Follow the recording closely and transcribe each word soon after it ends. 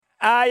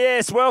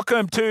Yes,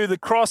 welcome to the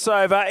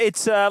crossover.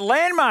 It's a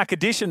landmark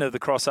edition of the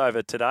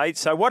crossover today.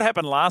 So what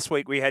happened last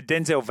week, we had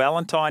Denzel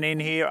Valentine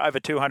in here, over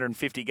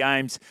 250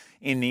 games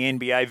in the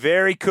NBA.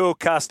 Very cool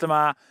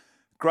customer,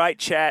 great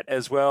chat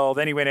as well.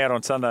 Then he went out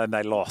on Sunday and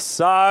they lost.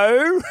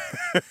 So,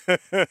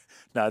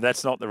 no,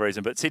 that's not the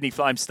reason. But Sydney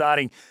Flames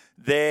starting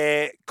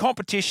their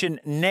competition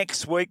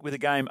next week with a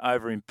game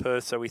over in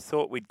Perth. So we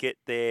thought we'd get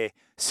their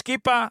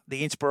skipper,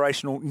 the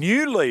inspirational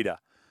new leader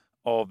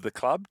of the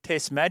club,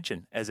 Tess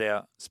Madgen, as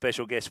our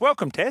special guest.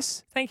 Welcome,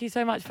 Tess. Thank you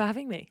so much for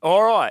having me.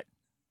 All right.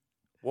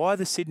 Why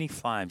the Sydney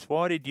Flames?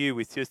 Why did you,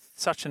 with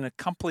such an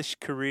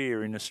accomplished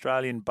career in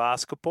Australian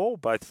basketball,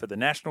 both for the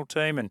national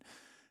team and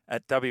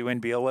at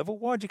WNBL level,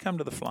 why did you come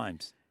to the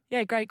Flames?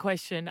 Yeah, great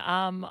question.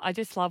 I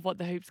just love what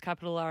the Hoops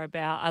Capital are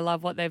about. I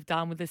love what they've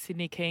done with the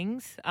Sydney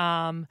Kings.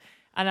 And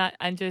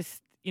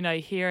just,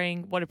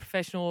 hearing what a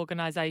professional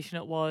organisation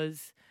it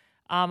was,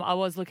 I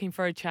was looking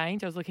for a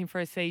change. I was looking for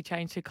a sea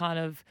change to kind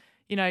of,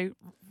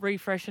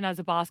 refreshen as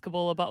a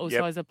basketballer, but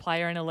also as a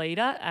player and a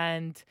leader.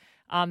 And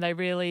they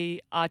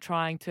really are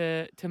trying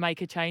to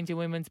make a change in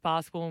women's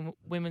basketball and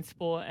women's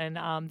sport.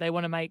 And they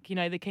want to make,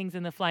 the Kings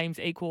and the Flames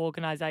equal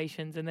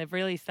organisations. And they've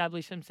really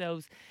established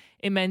themselves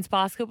in men's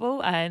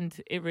basketball.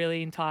 And it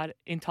really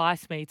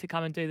enticed me to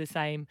come and do the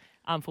same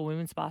for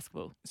women's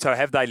basketball. So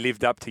have they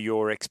lived up to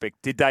your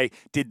Did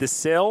the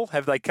sell,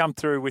 have they come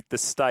through with the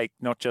steak,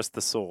 not just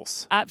the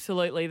sauce?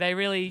 Absolutely. They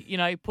really,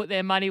 put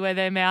their money where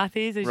their mouth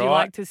is, as you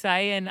like to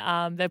say.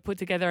 And they've put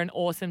together an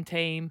awesome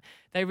team.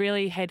 They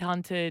really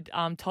headhunted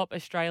top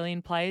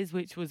Australian players,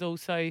 which was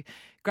also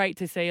great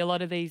to see. A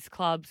lot of these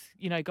clubs,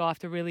 go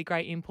after really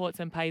great imports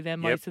and pay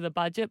them most of the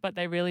budget, but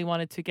they really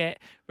wanted to get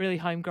really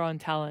homegrown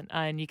talent.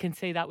 And you can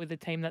see that with the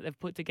team that they've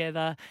put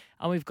together.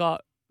 And we've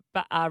got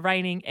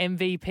reigning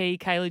MVP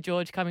Kayla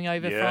George coming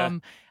over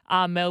from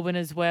Melbourne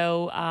as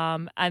well.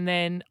 And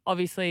then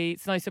obviously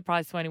it's no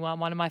surprise to anyone.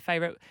 One of my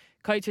favourite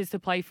coaches to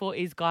play for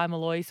is Guy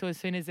Malloy. So as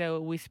soon as there were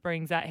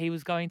whisperings that he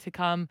was going to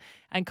come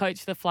and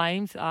coach the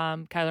Flames,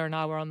 Kayla and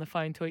I were on the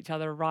phone to each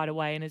other right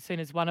away. And as soon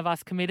as one of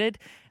us committed,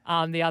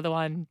 the other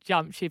one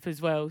jumped ship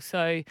as well.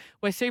 So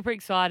we're super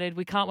excited.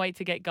 We can't wait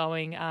to get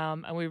going.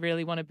 And we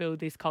really want to build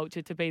this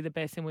culture to be the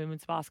best in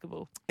women's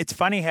basketball. It's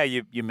funny how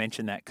you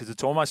mention that, because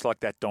it's almost like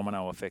that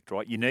domino effect,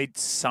 right? You need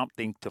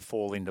something to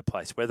fall into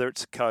place, whether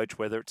it's a coach,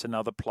 whether it's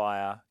another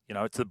player.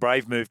 It's the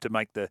brave move to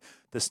make the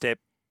step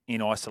in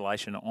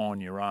isolation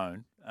on your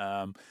own.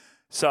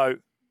 So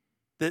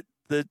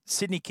the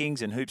Sydney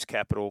Kings and Hoops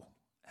Capital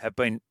have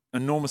been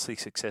enormously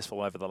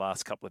successful over the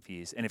last couple of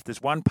years. And if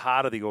there's one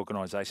part of the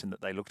organisation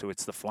that they look to,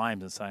 it's the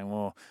Flames, and saying,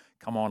 well,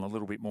 come on, a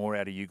little bit more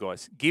out of you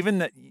guys. Given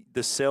that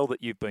the sell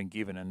that you've been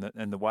given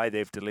and the way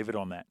they've delivered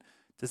on that,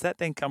 does that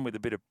then come with a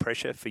bit of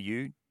pressure for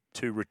you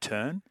to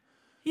return?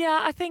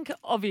 Yeah, I think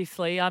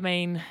obviously,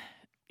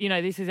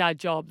 this is our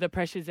job. The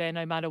pressure's there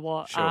no matter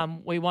what. Sure.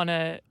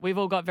 We've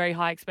all got very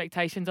high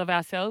expectations of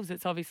ourselves.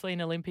 It's obviously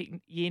an Olympic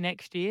year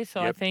next year.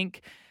 So I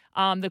think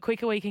the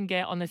quicker we can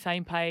get on the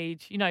same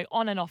page,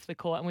 on and off the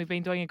court, and we've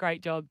been doing a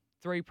great job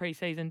through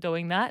pre-season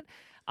doing that.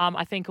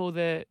 I think all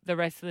the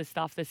rest of the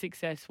stuff, the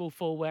success will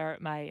fall where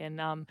it may.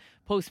 And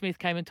Paul Smith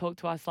came and talked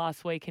to us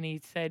last week, and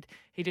he said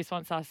he just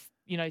wants us,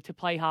 to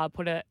play hard,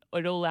 put it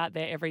all out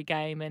there every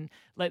game, and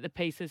let the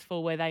pieces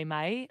fall where they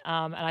may.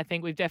 And I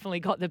think we've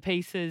definitely got the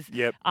pieces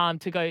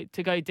to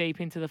go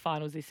deep into the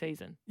finals this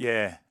season.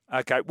 Yeah.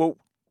 Okay. Well,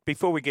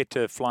 before we get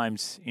to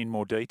Flames in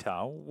more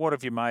detail, what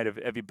have you made of?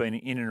 Have you been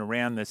in and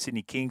around the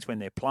Sydney Kings when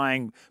they're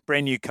playing?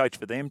 Brand new coach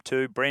for them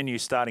too. Brand new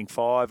starting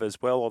five as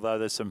well. Although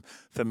there's some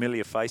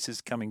familiar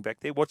faces coming back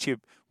there. What's your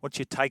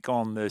take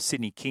on the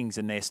Sydney Kings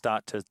and their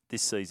start to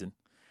this season?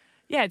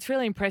 Yeah, it's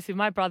really impressive.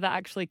 My brother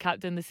actually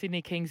captained the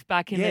Sydney Kings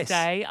back in the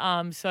day.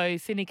 So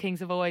Sydney Kings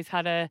have always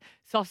had a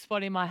soft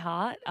spot in my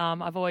heart.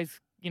 I've always,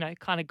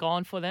 kind of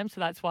gone for them. So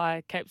that's why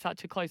I kept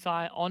such a close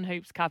eye on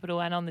Hoops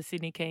Capital and on the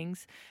Sydney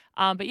Kings.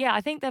 But yeah,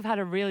 I think they've had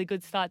a really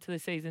good start to the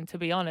season, to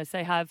be honest.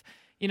 They have,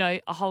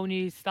 a whole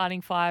new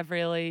starting five,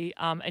 really,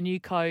 a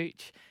new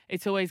coach.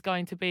 It's always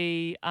going to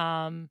be,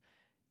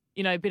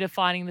 a bit of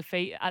finding the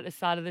feet at the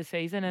start of the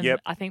season. And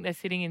I think they're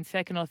sitting in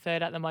second or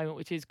third at the moment,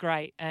 which is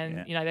great.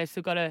 And, they've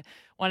still got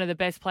one of the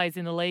best players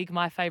in the league.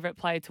 My favourite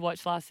player to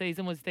watch last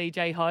season was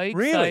DJ Hogue.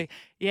 Really? So,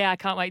 yeah, I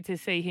can't wait to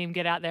see him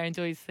get out there and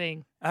do his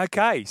thing.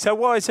 Okay. So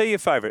why is he your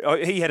favourite?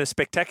 Oh, he had a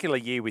spectacular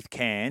year with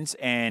Cairns,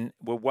 and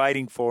we're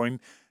waiting for him.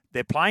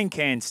 They're playing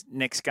Cairns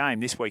next game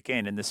this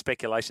weekend, and the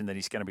speculation that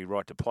he's going to be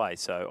right to play.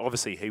 So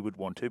obviously he would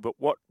want to. But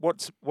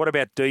what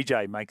about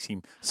DJ makes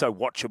him so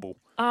watchable?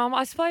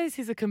 I suppose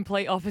he's a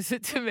complete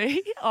opposite to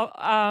me.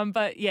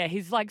 But yeah,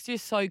 he's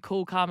just so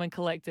cool, calm, and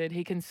collected.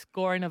 He can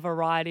score in a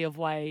variety of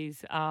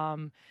ways.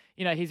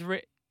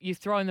 You've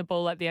thrown the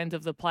ball at the end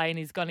of the play, and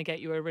he's going to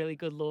get you a really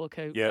good look,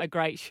 a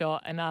great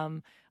shot. And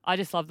I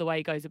just love the way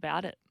he goes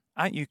about it.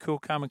 Aren't you cool,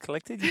 calm, and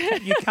collected?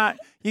 You can't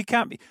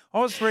be.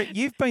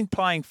 You've been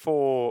playing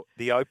for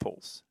the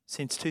Opals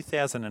since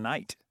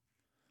 2008.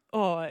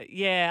 Oh,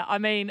 yeah. I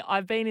mean,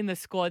 I've been in the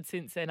squad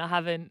since then.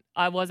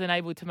 I wasn't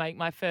able to make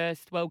my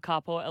first World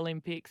Cup or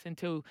Olympics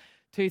until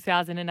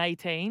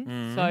 2018.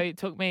 Mm-hmm. So it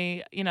took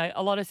me,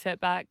 a lot of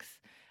setbacks,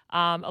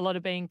 a lot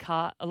of being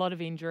cut, a lot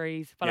of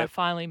injuries, but I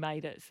finally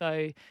made it.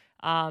 So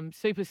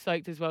super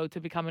stoked as well to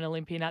become an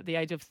Olympian at the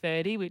age of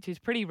 30, which is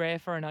pretty rare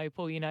for an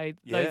Opal.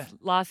 Those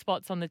last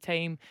spots on the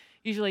team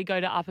usually go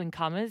to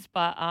up-and-comers,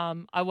 but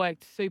I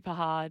worked super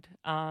hard,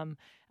 and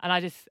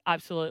I just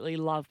absolutely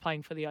love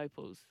playing for the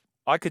Opals.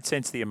 I could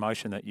sense the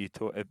emotion that you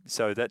taught.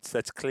 So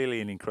that's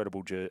clearly an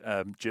incredible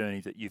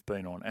journey that you've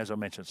been on, as I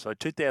mentioned. So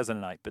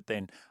 2008, but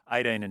then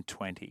 18 and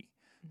 20.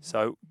 Mm-hmm.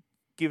 So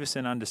give us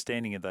an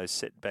understanding of those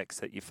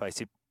setbacks that you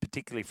face,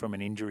 particularly from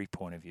an injury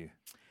point of view.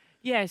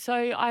 Yeah, so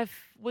I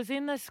was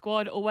in the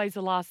squad, always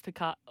the last to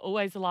cut,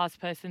 always the last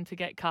person to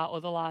get cut, or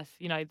the last.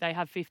 They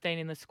have 15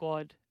 in the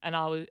squad,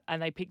 and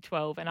they picked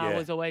 12, and I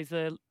was always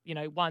the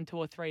 1, 2,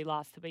 or 3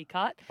 last to be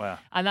cut. Wow!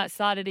 And that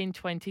started in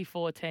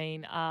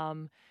 2014,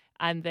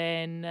 and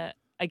then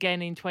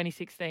again in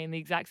 2016, the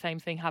exact same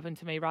thing happened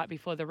to me right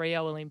before the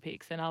Rio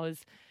Olympics, and I was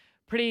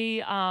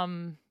pretty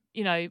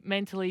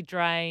mentally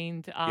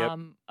drained.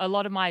 A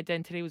lot of my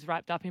identity was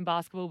wrapped up in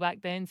basketball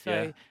back then.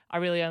 So I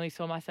really only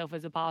saw myself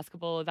as a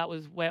basketballer. That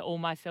was where all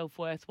my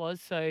self-worth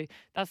was. So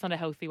that's not a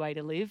healthy way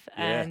to live.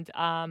 Yeah.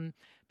 And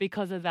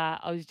because of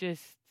that, I was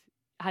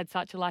had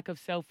such a lack of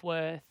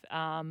self-worth.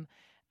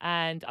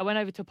 And I went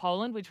over to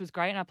Poland, which was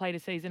great. And I played a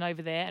season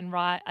over there. And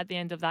right at the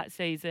end of that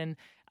season,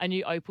 a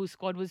new Opal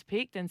squad was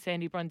picked and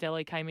Sandy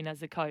Brondelli came in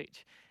as a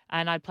coach.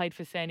 And I played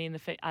for Sandy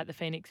at the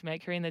Phoenix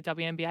Mercury in the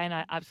WNBA, and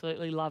I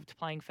absolutely loved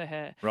playing for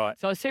her. Right.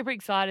 So I was super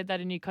excited that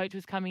a new coach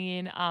was coming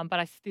in, but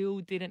I still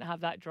didn't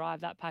have that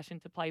drive, that passion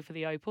to play for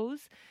the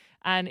Opals.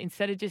 And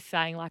instead of just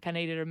saying like I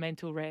needed a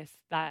mental rest,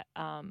 that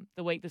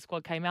the week the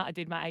squad came out, I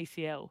did my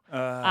ACL.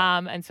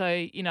 And so,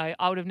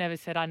 I would have never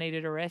said I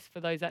needed a rest. For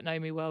those that know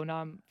me well, know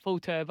I'm full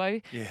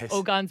turbo,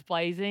 all guns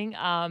blazing.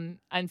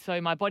 And so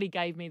my body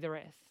gave me the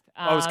rest.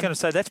 I was going to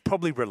say, that's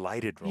probably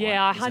related, right?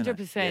 Yeah,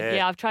 100%.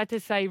 Yeah, I've tried to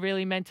stay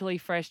really mentally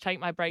fresh,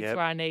 take my breaks where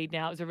I need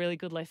now. It was a really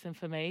good lesson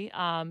for me.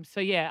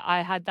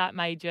 I had that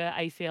major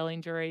ACL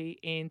injury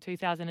in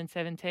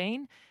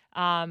 2017,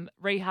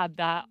 rehabbed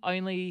that,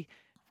 only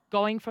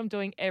going from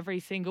doing every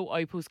single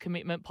Opals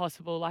commitment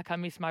possible. Like I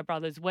missed my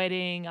brother's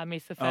wedding, I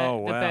missed the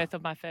birth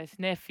of my first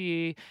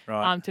nephew,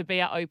 to be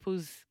at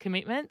Opals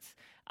commitments.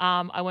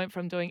 I went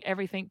from doing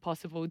everything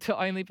possible to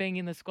only being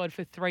in the squad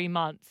for 3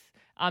 months.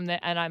 And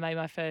I made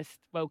my first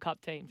World Cup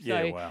team.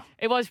 So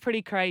it was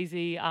pretty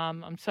crazy.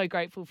 I'm so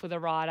grateful for the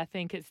ride. I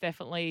think it's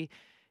definitely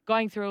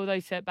going through all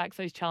those setbacks,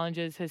 those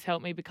challenges has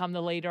helped me become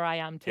the leader I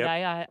am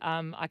today.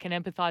 I can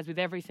empathise with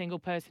every single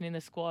person in the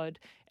squad,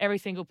 every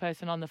single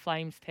person on the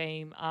Flames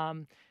team,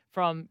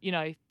 from,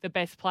 the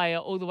best player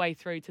all the way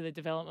through to the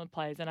development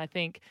players. And I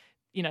think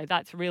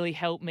that's really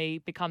helped me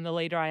become the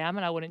leader I am,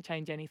 and I wouldn't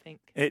change anything.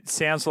 It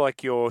sounds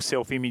like your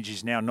self-image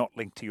is now not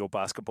linked to your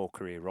basketball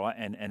career, right?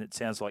 And it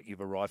sounds like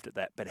you've arrived at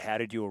that. But how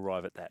did you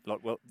arrive at that?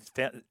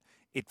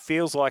 It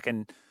feels like,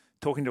 and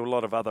talking to a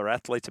lot of other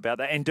athletes about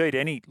that, indeed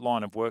any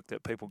line of work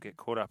that people get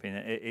caught up in,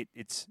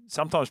 it's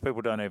sometimes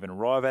people don't even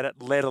arrive at it,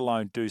 let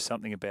alone do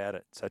something about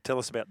it. So tell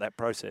us about that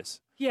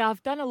process. Yeah,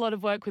 I've done a lot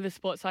of work with a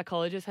sports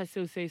psychologist. I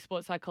still see a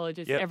sports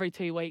psychologist every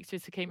 2 weeks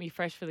just to keep me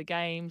fresh for the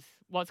games,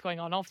 what's going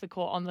on off the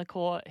court, on the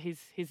court.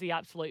 He's the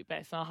absolute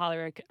best, and I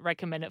highly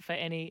recommend it for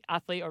any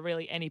athlete or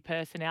really any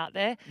person out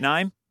there.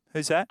 Name?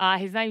 Who's that?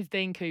 His name's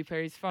Dean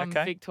Cooper. He's from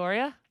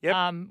Victoria.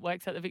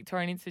 Works at the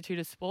Victorian Institute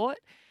of Sport.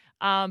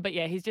 But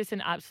yeah, he's just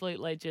an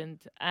absolute legend.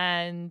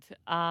 And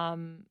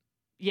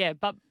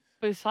but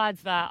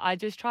besides that, I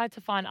just tried to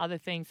find other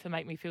things to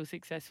make me feel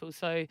successful.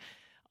 So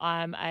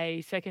I'm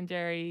a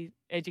secondary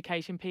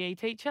education PE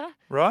teacher.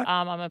 Right.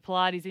 I'm a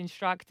Pilates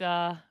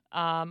instructor.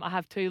 I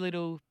have 2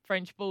 little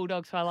French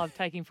bulldogs who I love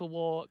taking for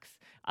walks.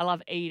 I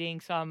love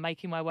eating, so I'm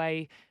making my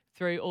way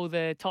through all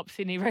the top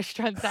Sydney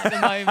restaurants at the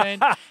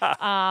moment.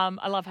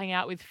 I love hanging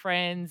out with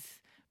friends.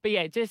 But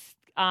yeah, just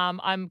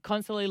I'm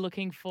constantly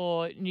looking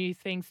for new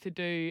things to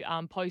do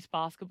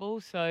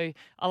post-basketball. So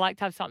I like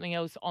to have something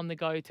else on the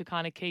go to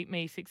kind of keep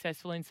me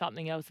successful in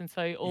something else. And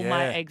so all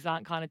my eggs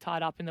aren't kind of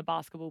tied up in the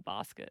basketball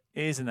basket.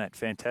 Isn't that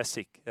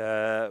fantastic?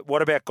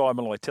 What about Guy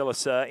Malloy? Tell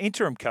us,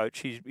 interim coach.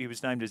 He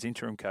was named as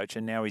interim coach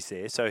and now he's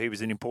there. So he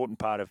was an important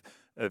part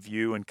of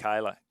you and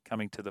Kayla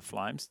coming to the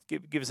Flames.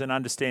 Give us an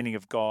understanding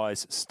of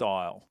Guy's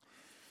style.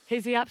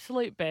 He's the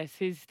absolute best.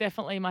 He's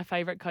definitely my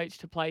favourite coach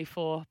to play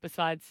for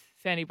besides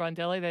Sandy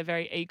Brondelli. They're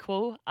very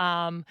equal.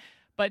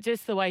 But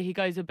just the way he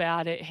goes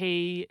about it,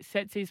 he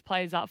sets his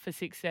players up for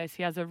success.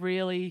 He has a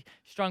really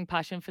strong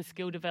passion for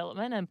skill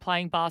development and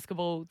playing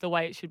basketball the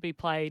way it should be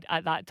played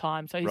at that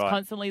time. So he's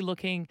constantly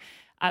looking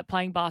at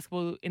playing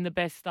basketball in the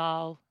best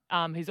style.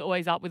 He's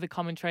always up with the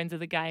common trends of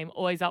the game,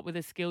 always up with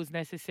the skills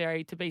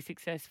necessary to be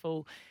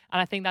successful.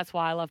 And I think that's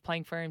why I love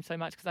playing for him so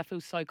much, because I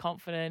feel so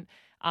confident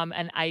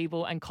and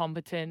able and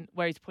competent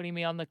where he's putting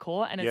me on the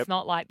court. And it's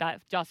not like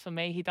that just for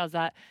me. He does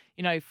that,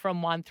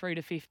 from 1 through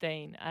to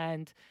 15.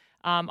 And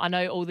I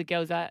know all the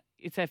girls that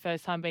it's their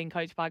first time being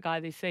coached by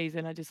Guy this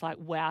season are just like,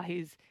 wow,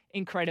 he's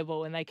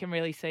incredible. And they can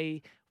really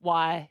see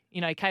why,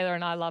 Kayla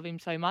and I love him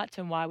so much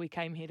and why we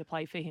came here to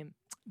play for him.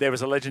 There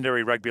was a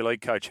legendary rugby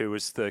league coach who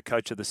was the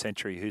coach of the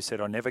century who said,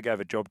 I never gave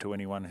a job to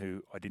anyone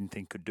who I didn't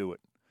think could do it,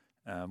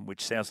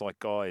 which sounds like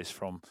Guy is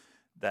from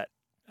that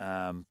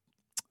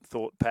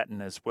thought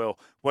pattern as well.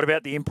 What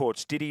about the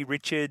imports? Diddy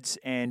Richards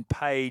and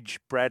Paige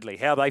Bradley.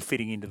 How are they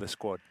fitting into the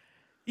squad?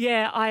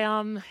 Yeah,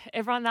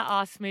 everyone that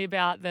asks me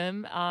about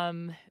them,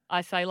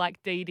 I say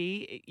like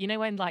Dee, you know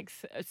when like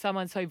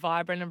someone so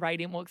vibrant and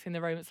radiant walks in the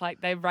room, it's like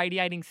they're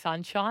radiating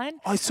sunshine.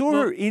 I saw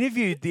her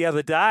interviewed the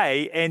other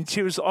day, and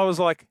I was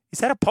like, is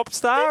that a pop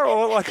star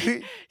or like?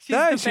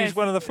 She's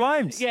one of the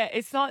flames. Yeah,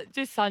 it's not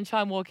just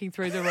sunshine walking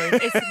through the room;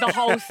 it's the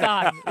whole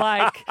sun.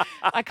 Like,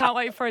 I can't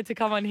wait for her to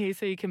come on here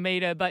so you can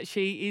meet her. But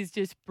she is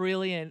just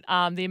brilliant.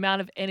 The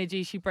amount of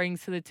energy she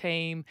brings to the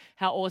team,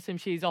 how awesome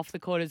she is off the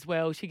court as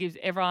well. She gives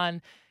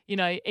everyone,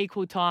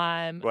 equal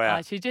time.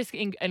 Wow. She's just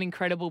an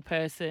incredible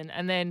person.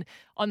 And then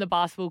on the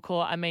basketball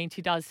court, I mean,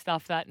 she does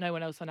stuff that no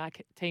one else on our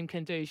team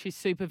can do. She's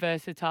super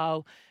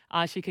versatile.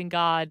 She can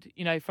guard,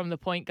 from the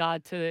point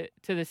guard to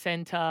the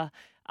center.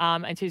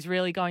 And she's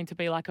really going to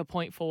be like a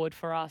point forward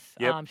for us.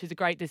 Yep. She's a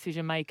great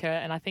decision maker.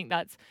 And I think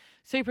that's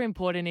super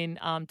important in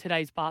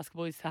today's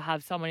basketball is to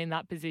have someone in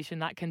that position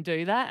that can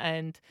do that.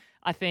 And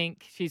I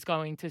think she's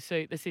going to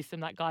suit the system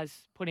that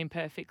Guy's put in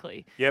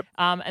perfectly. Yep.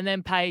 And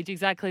then Paige,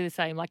 exactly the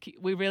same. Like,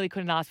 we really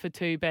couldn't ask for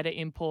two better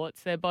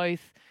imports. They're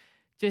both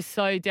just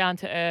so down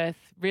to earth,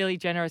 really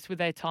generous with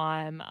their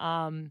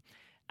time.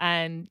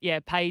 And yeah,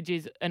 Paige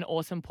is an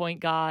awesome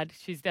point guard.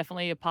 She's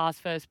definitely a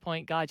pass-first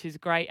point guard. She's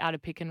great out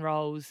of pick and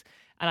rolls.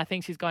 And I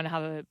think she's going to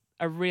have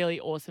a really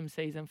awesome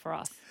season for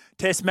us.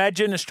 Tess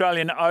Madgen,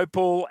 Australian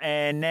Opal,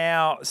 and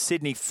now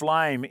Sydney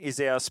Flame is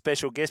our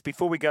special guest.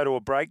 Before we go to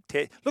a break,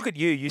 look at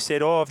you. You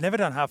said, I've never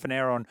done half an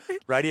hour on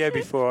radio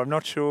before. I'm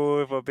not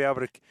sure if I'll be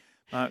able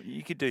to.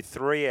 You could do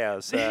 3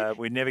 hours.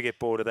 We'd never get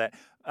bored of that.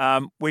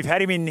 We've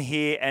had him in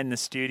here and the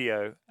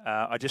studio.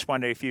 I just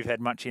wonder if you've had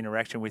much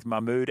interaction with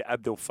Mahmoud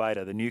Abdul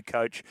Fader, the new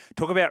coach.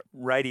 Talk about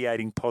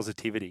radiating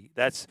positivity.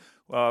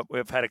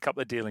 We've had a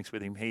couple of dealings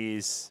with him. He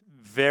is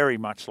very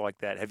much like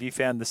that. Have you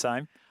found the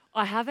same?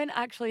 I haven't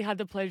actually had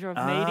the pleasure of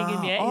meeting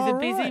him yet. He's a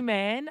busy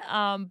man,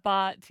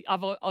 but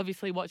I've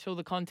obviously watched all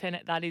the content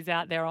that is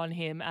out there on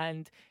him,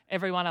 and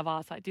everyone I've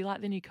asked, like, do you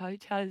like the new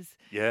coach? Has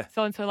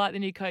so-and-so like the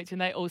new coach?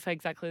 And they all say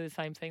exactly the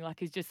same thing.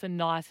 Like, he's just the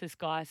nicest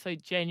guy, so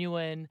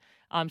genuine,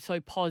 so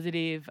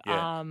positive.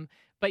 Yeah.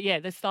 But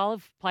yeah, the style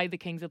of play the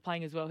Kings are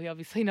playing as well. He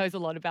obviously knows a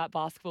lot about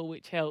basketball,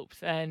 which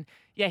helps. And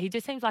yeah, he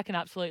just seems like an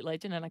absolute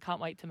legend, and I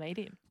can't wait to meet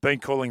him. Been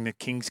calling the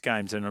Kings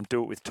games, and I'm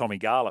doing it with Tommy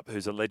Garlop,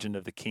 who's a legend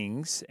of the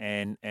Kings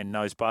and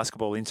knows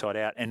basketball inside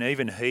out. And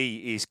even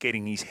he is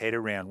getting his head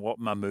around what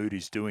Mahmoud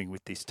is doing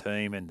with this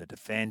team and the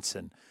defence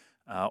and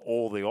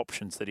all the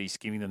options that he's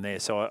giving them there.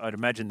 So I'd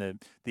imagine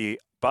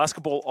the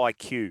basketball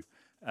IQ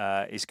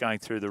is going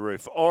through the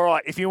roof. All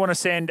right, if you want to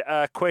send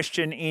a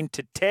question in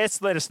to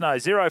Tess, let us know.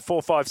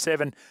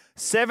 0457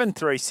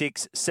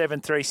 736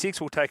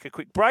 736. We'll take a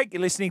quick break.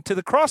 You're listening to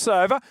The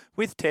Crossover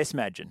with Tess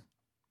Madgen.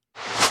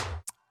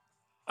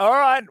 All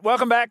right,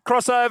 welcome back.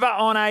 Crossover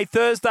on a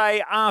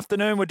Thursday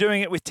afternoon. We're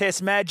doing it with Tess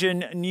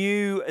Madgen,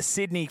 new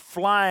Sydney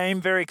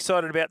Flame. Very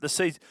excited about the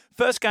season.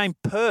 First game,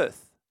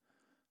 Perth,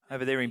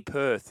 over there in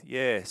Perth.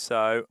 Yeah,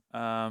 so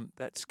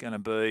that's going to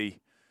be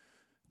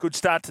good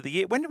start to the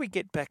year. When do we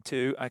get back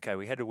to? Okay,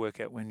 we had to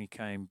work out when we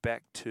came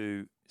back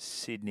to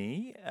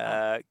Sydney,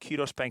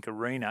 Kudos Bank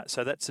Arena.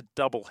 So that's a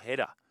double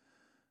header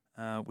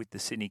with the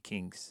Sydney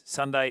Kings.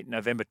 Sunday,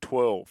 November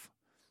 12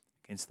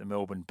 against the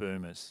Melbourne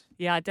Boomers.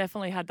 Yeah, I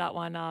definitely had that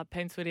one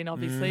penciled in,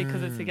 obviously,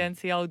 because it's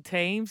against the old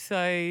team.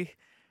 So,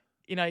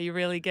 you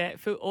really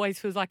always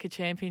feels like a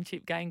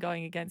championship game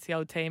going against the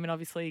old team. And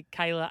obviously,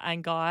 Kayla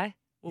and Guy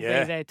will be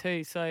there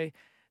too. So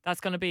that's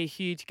going to be a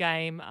huge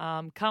game.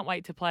 Can't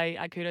wait to play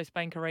at Kudos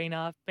Bank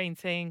Arena. I've been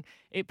seeing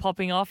it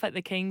popping off at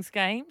the Kings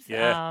games.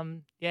 Yeah.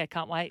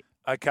 Can't wait.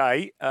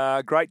 Okay,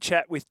 great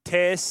chat with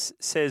Tess,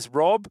 says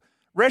Rob.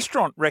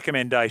 Restaurant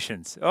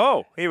recommendations.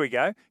 Oh, here we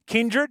go.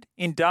 Kindred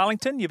in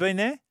Darlington. You been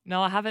there?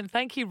 No, I haven't.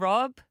 Thank you,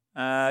 Rob.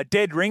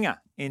 Dead Ringer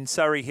in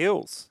Surrey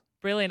Hills.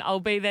 Brilliant. I'll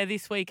be there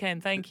this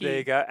weekend. Thank you. There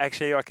you go.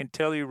 Actually, I can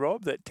tell you,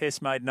 Rob, that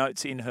Tess made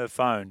notes in her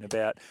phone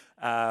about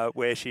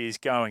where she is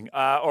going.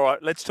 All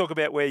right, let's talk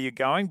about where you're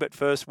going, but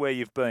first where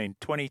you've been.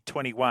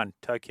 2021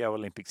 Tokyo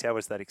Olympics. How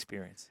was that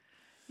experience?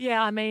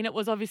 Yeah, I mean, it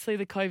was obviously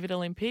the COVID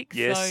Olympics.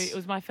 Yes. So it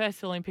was my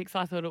first Olympics.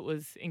 I thought it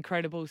was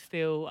incredible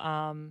still.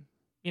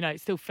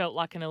 It still felt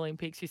like an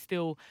Olympics. You're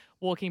still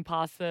walking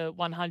past the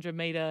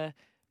 100-metre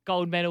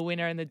gold medal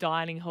winner in the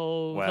dining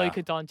hall, wow.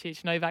 Luka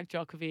Doncic, Novak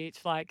Djokovic,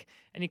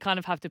 and you kind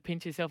of have to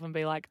pinch yourself and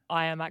be like,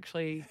 I am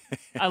actually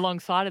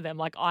alongside of them,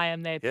 like I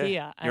am their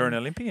peer. You're an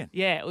Olympian.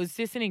 Yeah, it was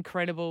just an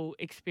incredible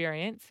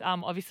experience.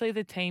 Obviously,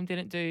 the team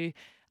didn't do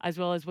as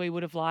well as we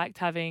would have liked,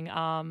 having,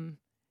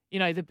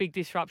 the big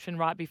disruption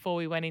right before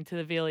we went into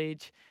the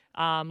village,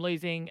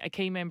 losing a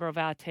key member of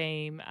our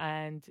team,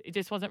 and it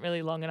just wasn't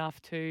really long enough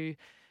to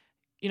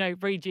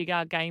rejig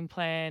our game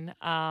plan.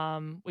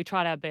 We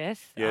tried our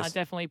best. Yes.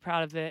 Definitely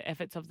proud of the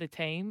efforts of the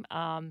team.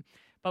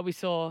 But we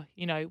saw,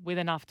 with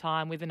enough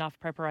time, with enough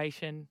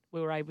preparation, we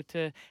were able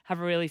to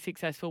have a really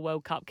successful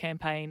World Cup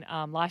campaign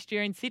last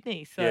year in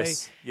Sydney. So,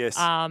 yes.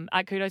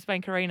 At Kudos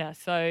Bank Arena.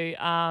 So,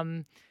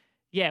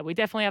 yeah, we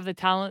definitely have the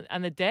talent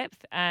and the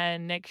depth.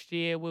 And next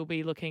year we'll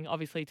be looking,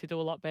 obviously, to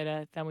do a lot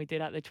better than we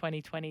did at the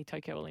 2020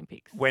 Tokyo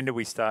Olympics. When do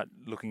we start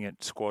looking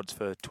at squads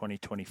for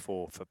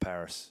 2024 for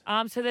Paris?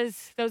 So there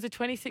was a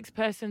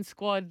 26-person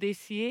squad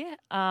this year.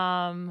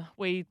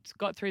 We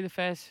got through the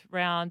first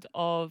round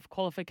of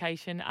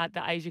qualification at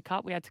the Asia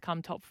Cup. We had to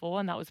come top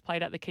 4, and that was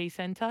played at the Key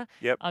Centre.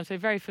 Yep. So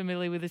very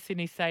familiar with the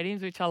Sydney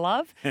stadiums, which I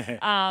love.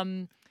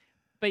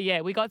 But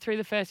yeah, we got through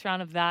the first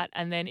round of that,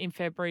 and then in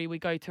February we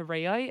go to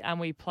Rio and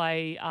we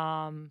play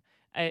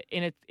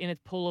in a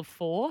pool of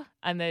 4,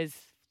 and there's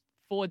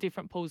 4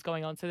 different pools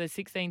going on. So there's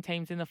 16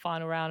 teams in the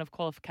final round of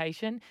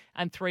qualification,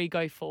 and 3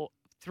 go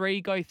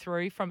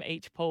through from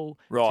each pool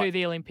to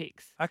the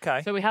Olympics.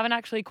 Okay. So we haven't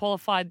actually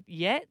qualified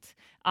yet,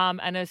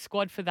 and a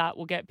squad for that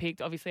will get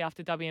picked obviously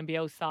after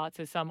WNBL starts.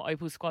 There's some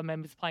Opal squad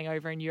members playing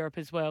over in Europe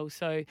as well.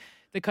 So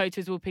the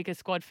coaches will pick a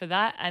squad for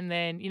that, and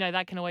then,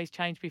 that can always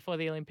change before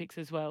the Olympics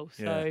as well.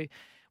 So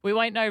we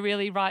won't know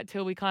really right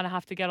till we kind of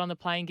have to get on the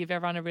plane, give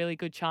everyone a really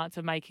good chance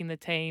of making the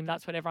team.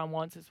 That's what everyone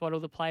wants. It's what all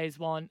the players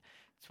want.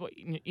 It's what,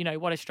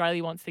 what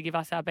Australia wants to give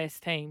us our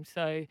best team.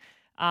 So,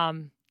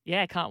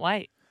 can't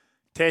wait.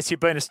 Tess,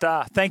 you've been a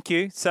star. Thank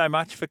you so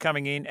much for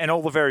coming in, and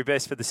all the very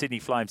best for the Sydney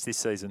Flames this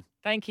season.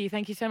 Thank you.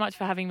 Thank you so much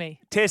for having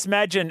me. Tess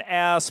Madgen,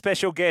 our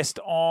special guest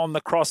on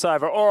The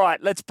Crossover. All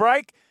right, let's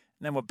break,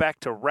 and then we're back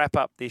to wrap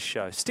up this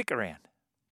show. Stick around.